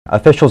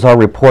Officials are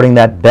reporting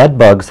that bed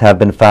bugs have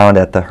been found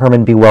at the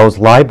Herman B. Wells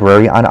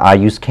Library on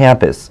IU's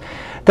campus.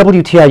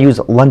 WTIU's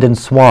London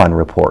Swan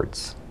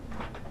reports.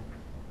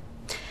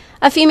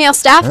 A female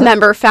staff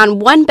member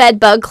found one bed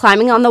bug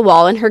climbing on the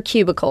wall in her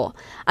cubicle.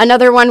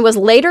 Another one was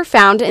later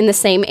found in the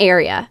same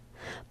area.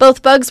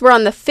 Both bugs were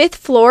on the 5th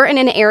floor in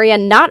an area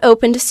not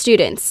open to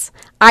students.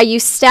 IU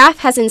staff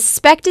has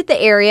inspected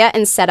the area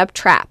and set up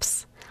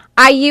traps.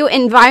 IU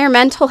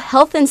Environmental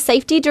Health and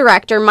Safety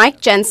Director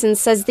Mike Jensen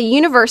says the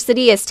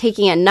university is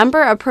taking a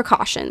number of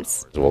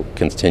precautions. We'll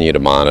continue to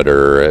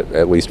monitor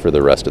at least for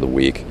the rest of the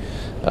week.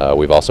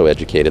 We've also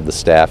educated the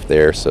staff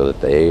there so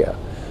that they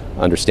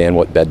understand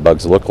what bed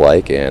bugs look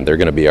like, and they're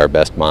going to be our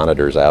best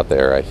monitors out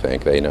there. I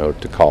think they know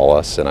to call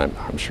us, and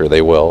I'm sure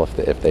they will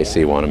if they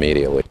see one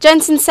immediately.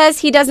 Jensen says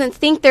he doesn't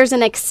think there's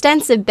an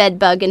extensive bed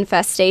bug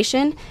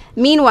infestation.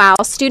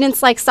 Meanwhile,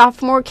 students like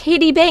sophomore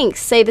Katie Banks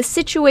say the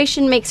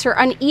situation makes her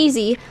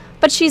uneasy,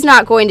 but she's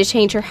not going to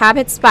change her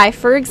habits by,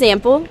 for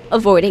example,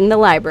 avoiding the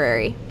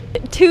library.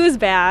 2 is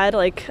bad,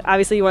 like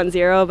obviously you want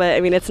 0, but I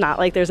mean it's not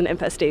like there's an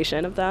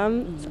infestation of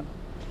them. So.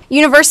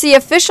 University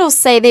officials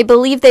say they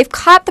believe they've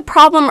caught the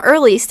problem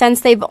early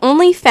since they've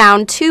only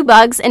found 2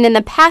 bugs, and in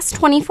the past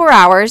 24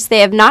 hours they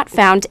have not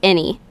found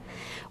any.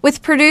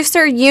 With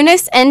producer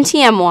Eunice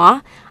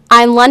Ntiemwa,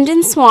 I'm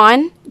London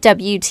Swan,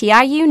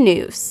 WTIU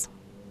News.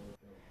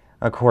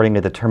 According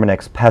to the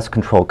Terminix Pest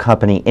Control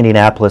Company,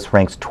 Indianapolis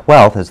ranks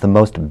 12th as the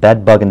most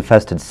bed bug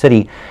infested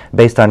city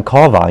based on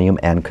call volume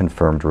and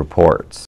confirmed reports.